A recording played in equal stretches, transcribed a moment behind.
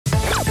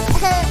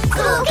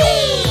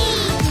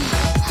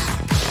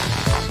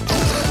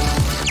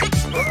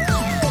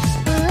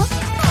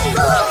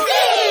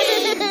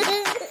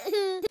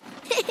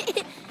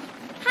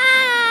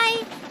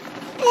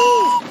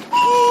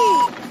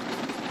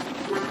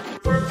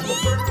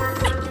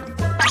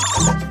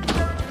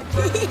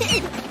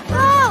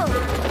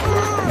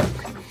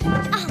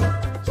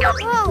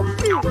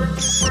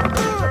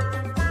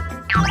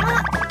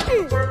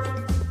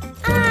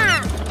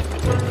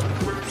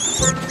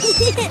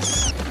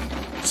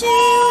Choo!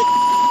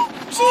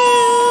 Choo!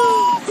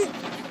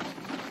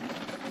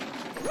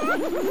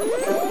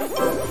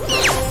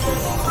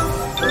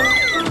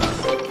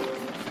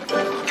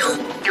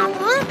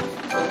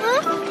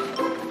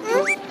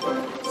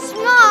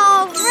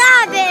 Small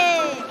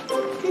rabbit!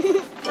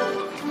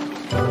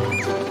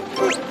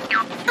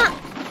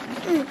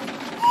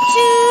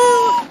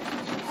 Choo!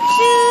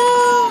 Choo!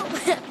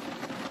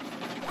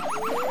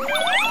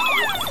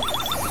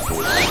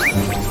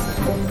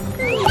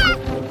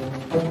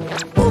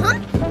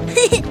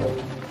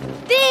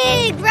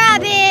 Big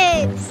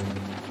rabbits!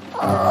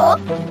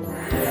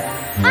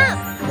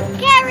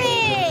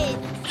 Carrot!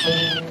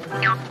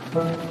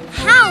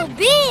 How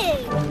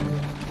big?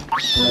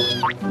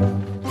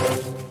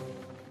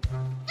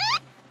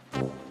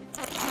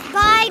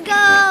 Bye,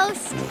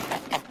 ghost!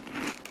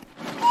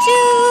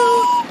 Choo!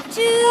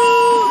 Choo!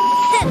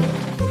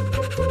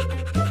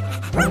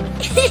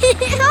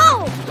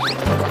 Oh!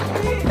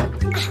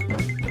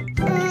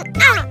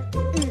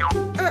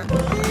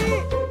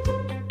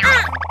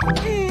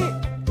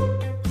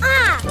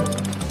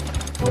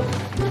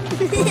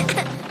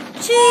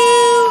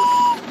 Choo!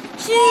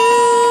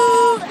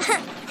 Choo!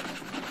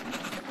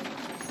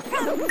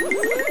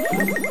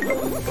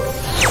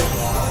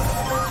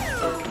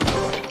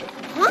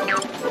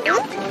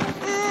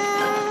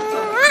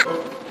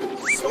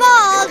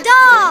 Small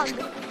dog!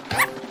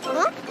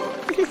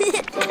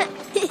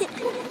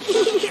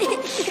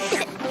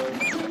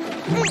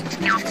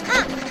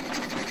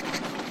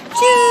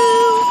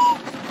 Choo!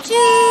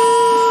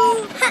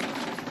 Choo!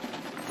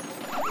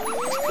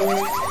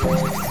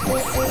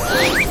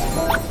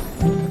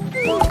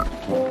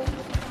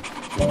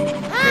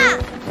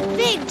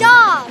 Big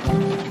dog!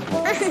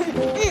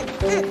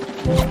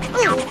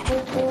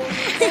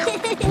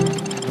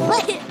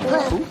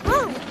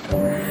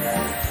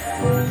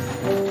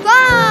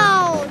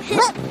 Wow!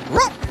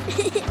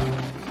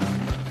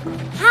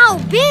 How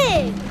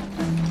big?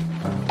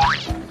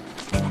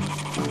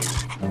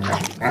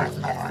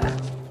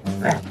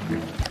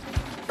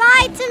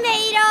 Bye,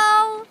 tomato!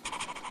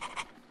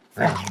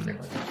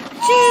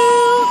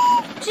 Choo!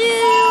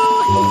 Choo!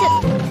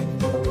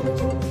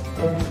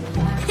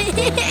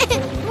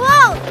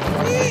 Whoa!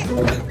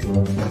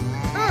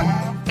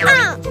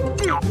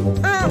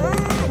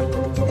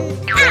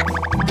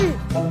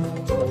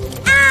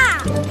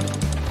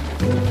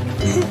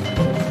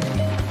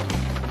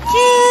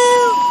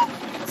 Choo!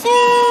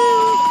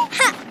 Choo!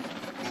 Ha!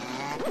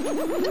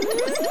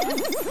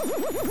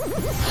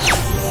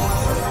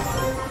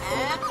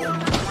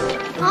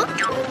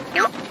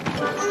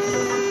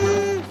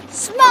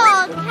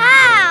 Small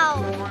cow!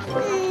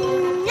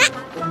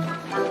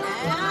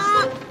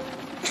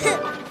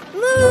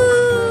 Moo!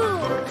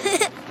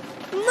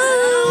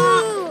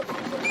 Moo!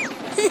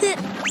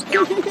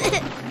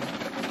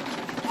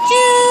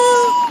 Choo!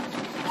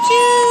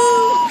 Choo!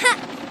 Ha!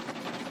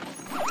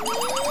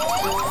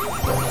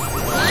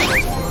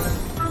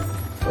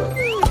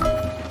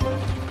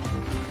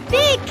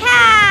 Big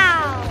cow!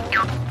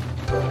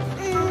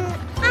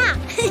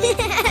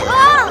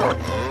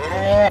 Oh!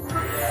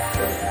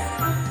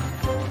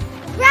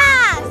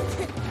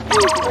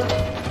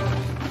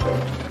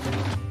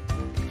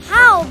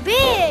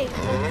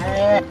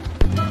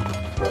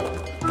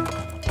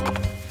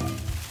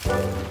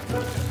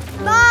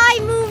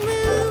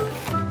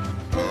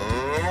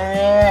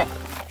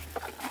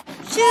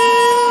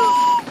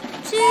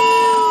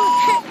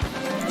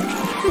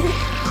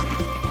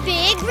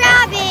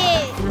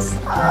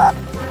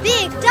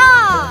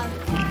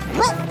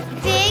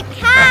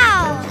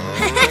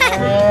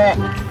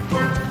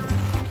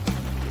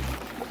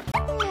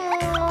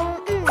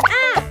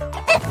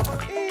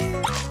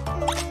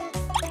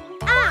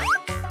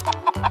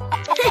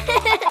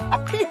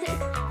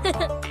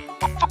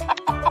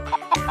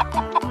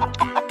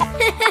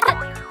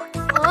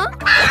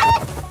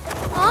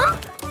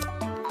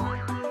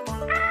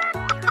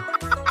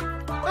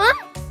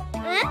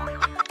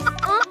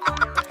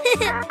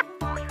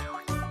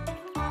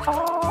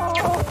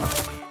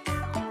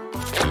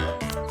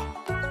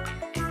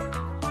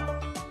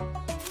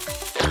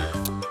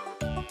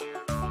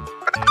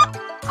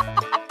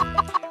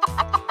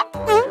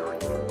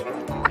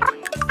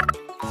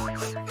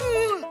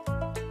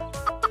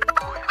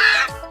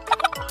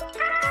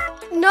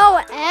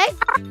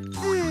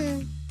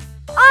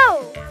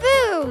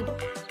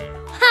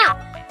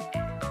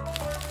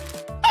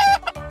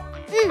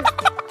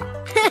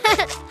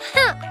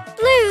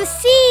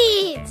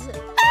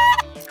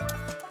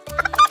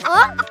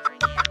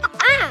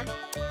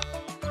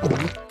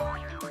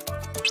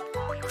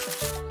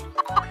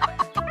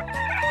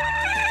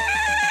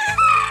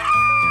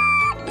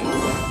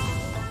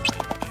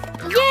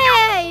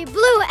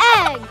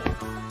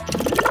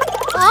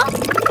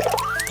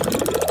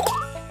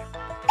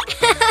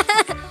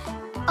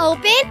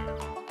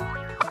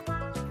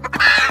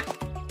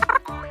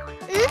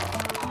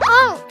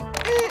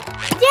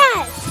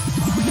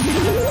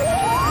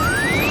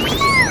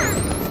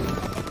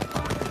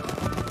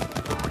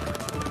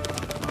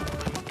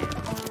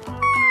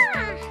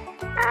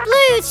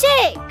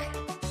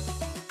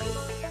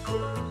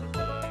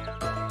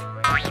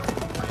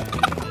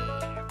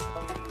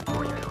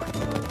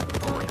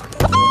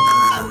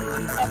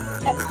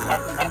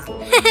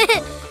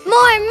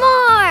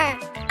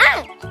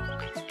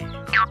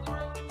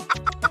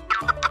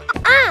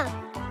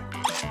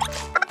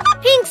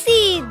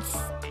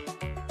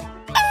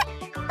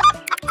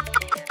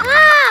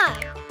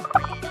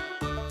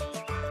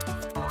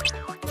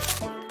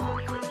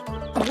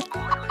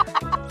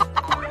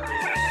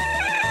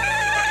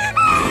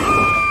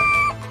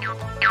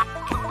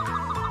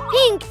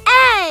 Pink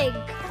egg.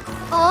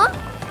 Oh.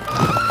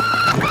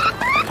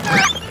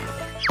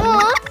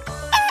 Oh.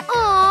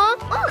 Oh.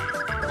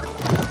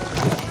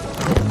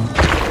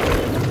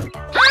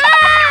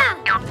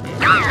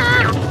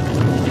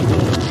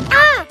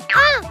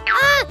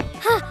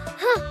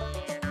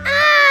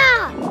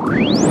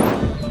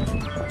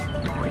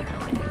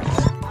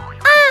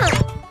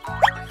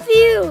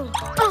 Phew.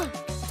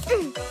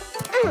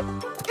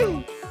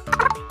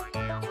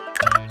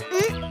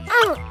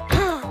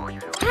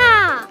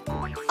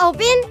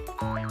 Open.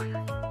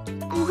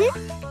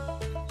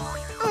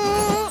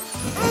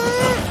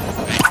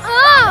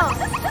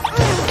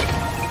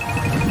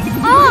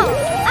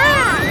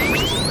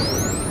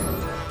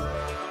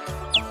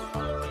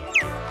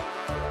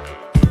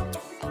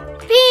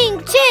 Pink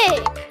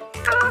chick.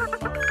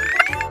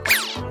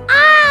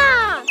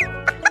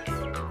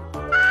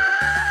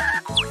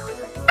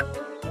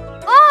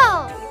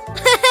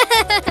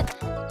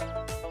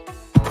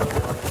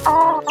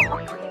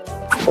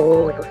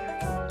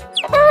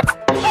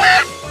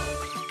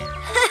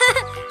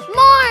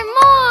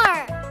 More.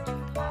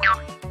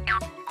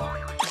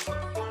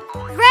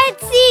 Red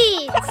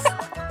seeds.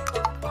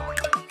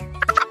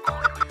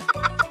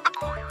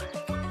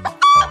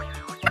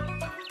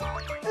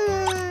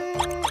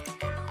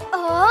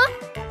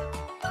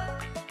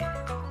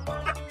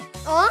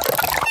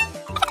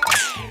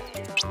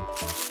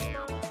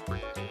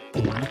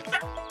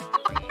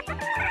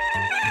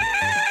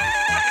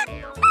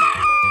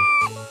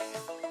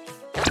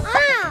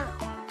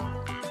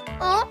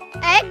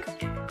 Egg.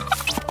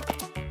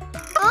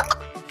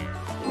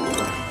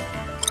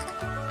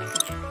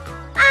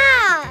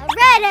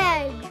 Red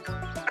egg.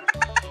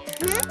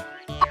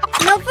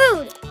 No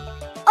food.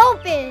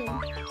 Open.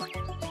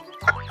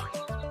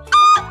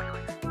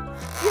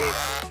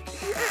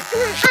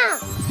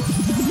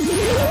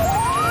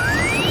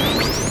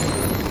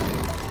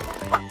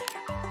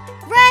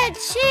 Red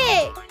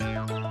chick.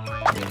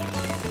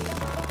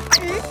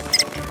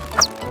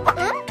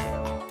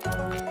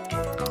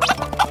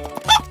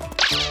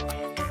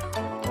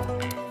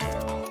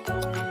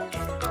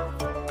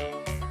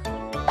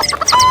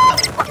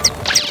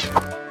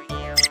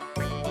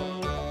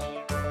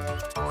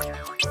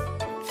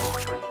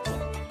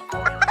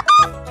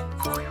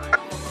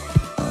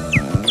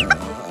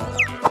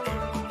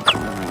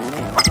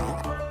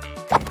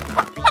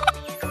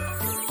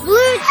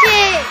 Blue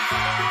chick.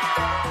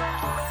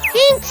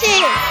 Pink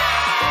chick.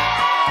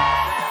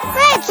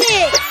 Red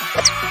chick.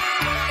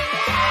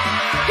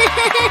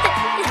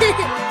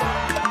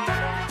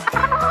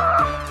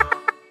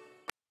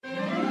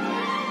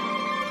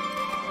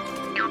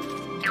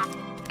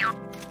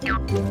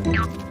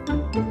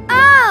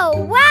 Oh,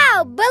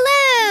 wow,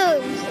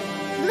 balloons!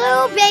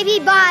 Blue baby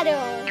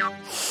bottle.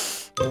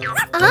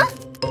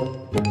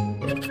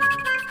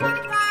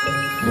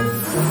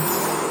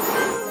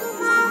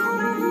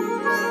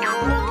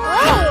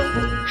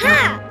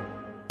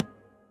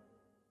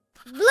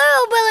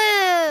 Blue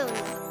balloon.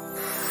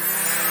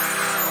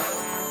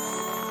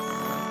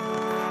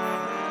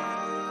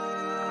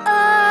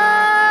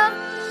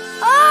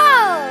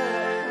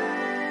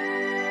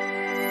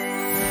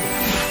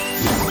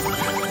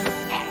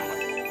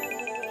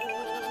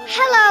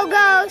 Hello,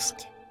 ghost.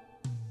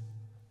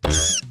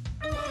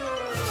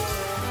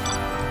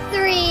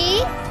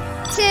 3,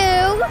 2,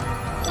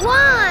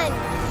 1.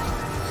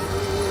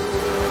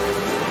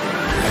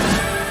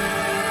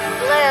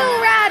 Blue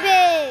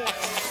rabbit.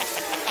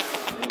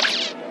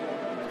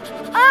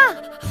 Oh.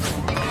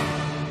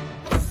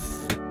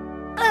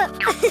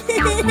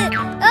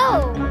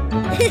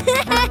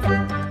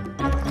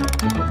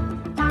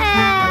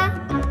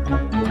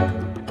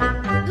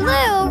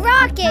 Blue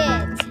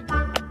rocket.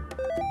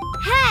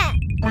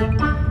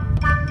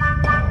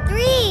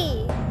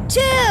 3,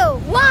 2,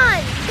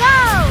 1, go!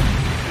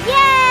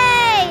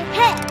 Yay!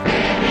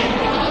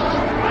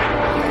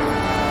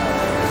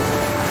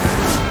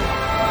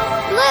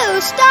 Blue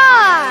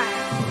star.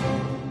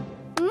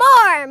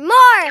 More.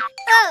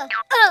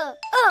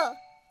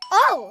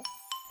 Oh.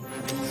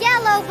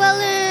 Yellow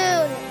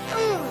balloon.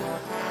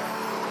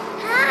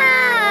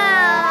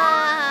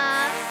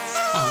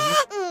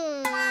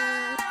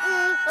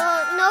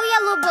 No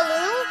yellow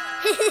balloon.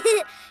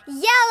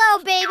 Yellow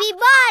baby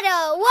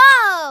bottle.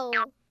 Whoa.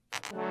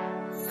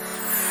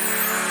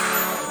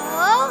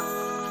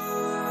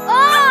 Oh.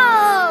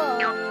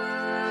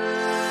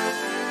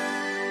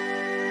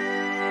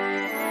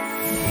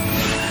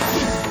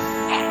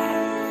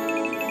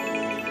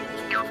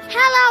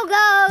 Hello,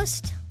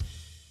 ghost.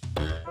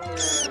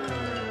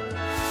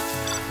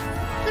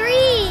 3,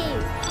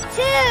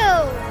 2,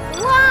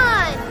 1.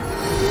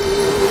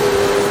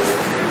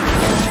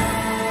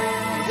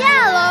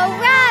 Yellow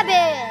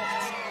rabbit.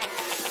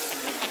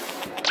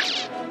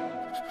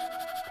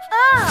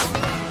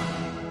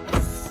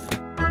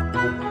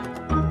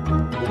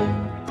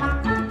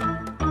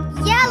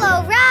 Yellow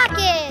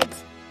rocket.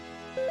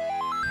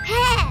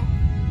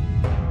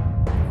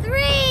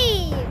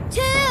 3,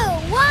 2,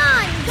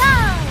 1, go!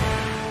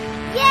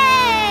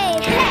 Yay!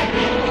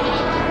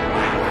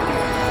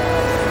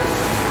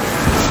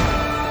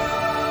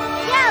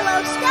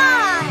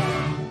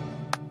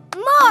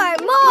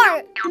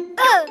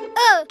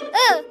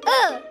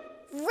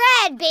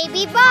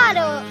 baby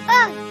bottle.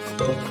 Ow!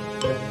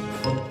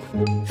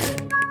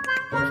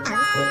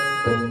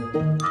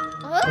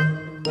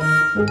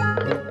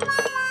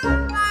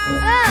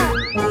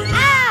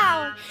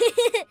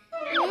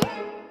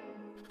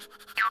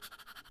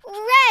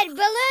 Red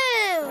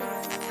balloon.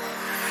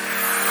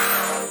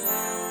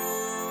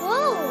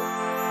 Whoa!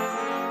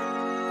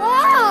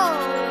 Whoa!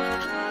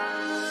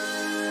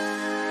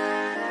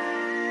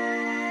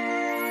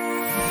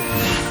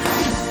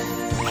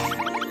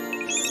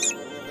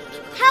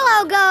 Hello,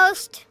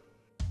 ghost.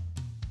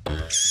 3,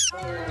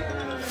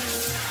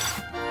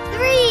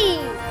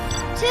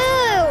 2,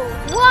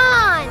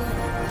 1.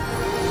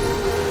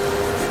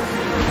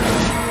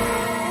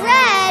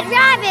 Red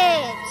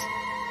rabbit.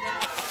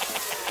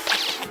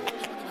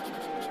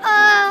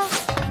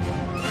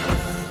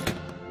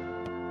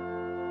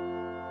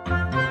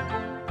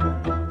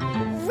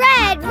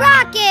 Red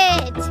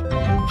rocket.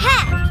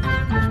 Heck.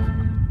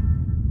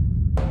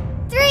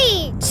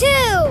 3, 2,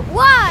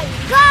 1,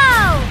 go!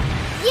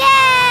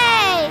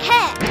 Yay!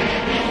 Heck.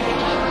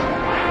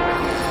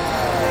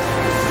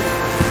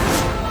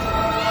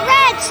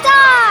 Red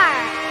star.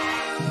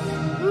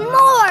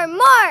 More.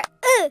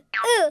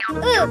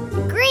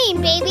 Green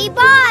baby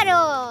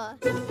bottle.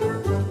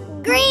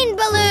 Green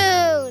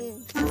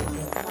balloon.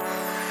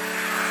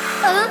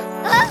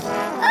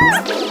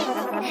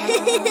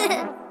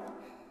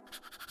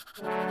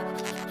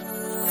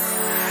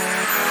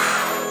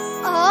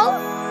 Oh!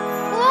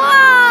 Whoa!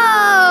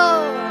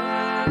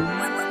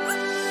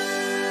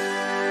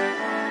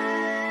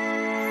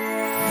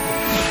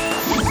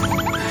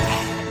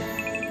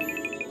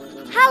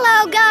 Hello,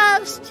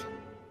 ghost.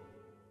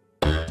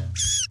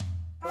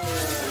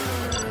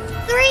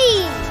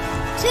 3,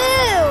 2,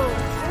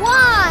 1.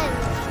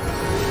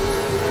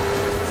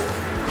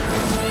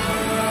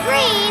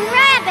 Green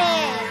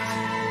rabbit.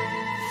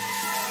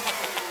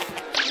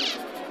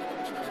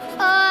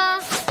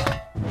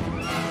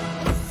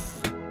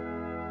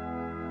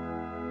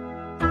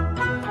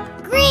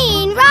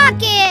 Green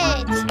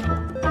rocket.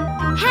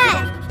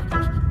 Heck.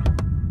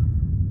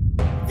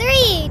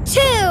 3, 2,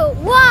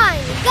 1,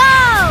 go!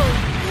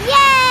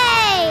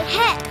 Yay!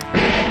 Heck.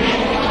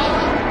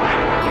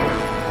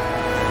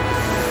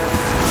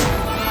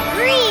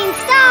 Green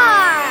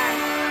star.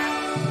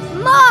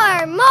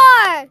 More.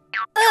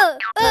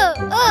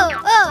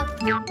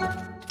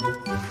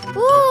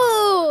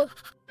 Ooh.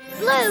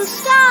 Blue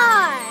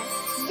star.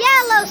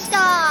 Yellow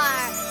star.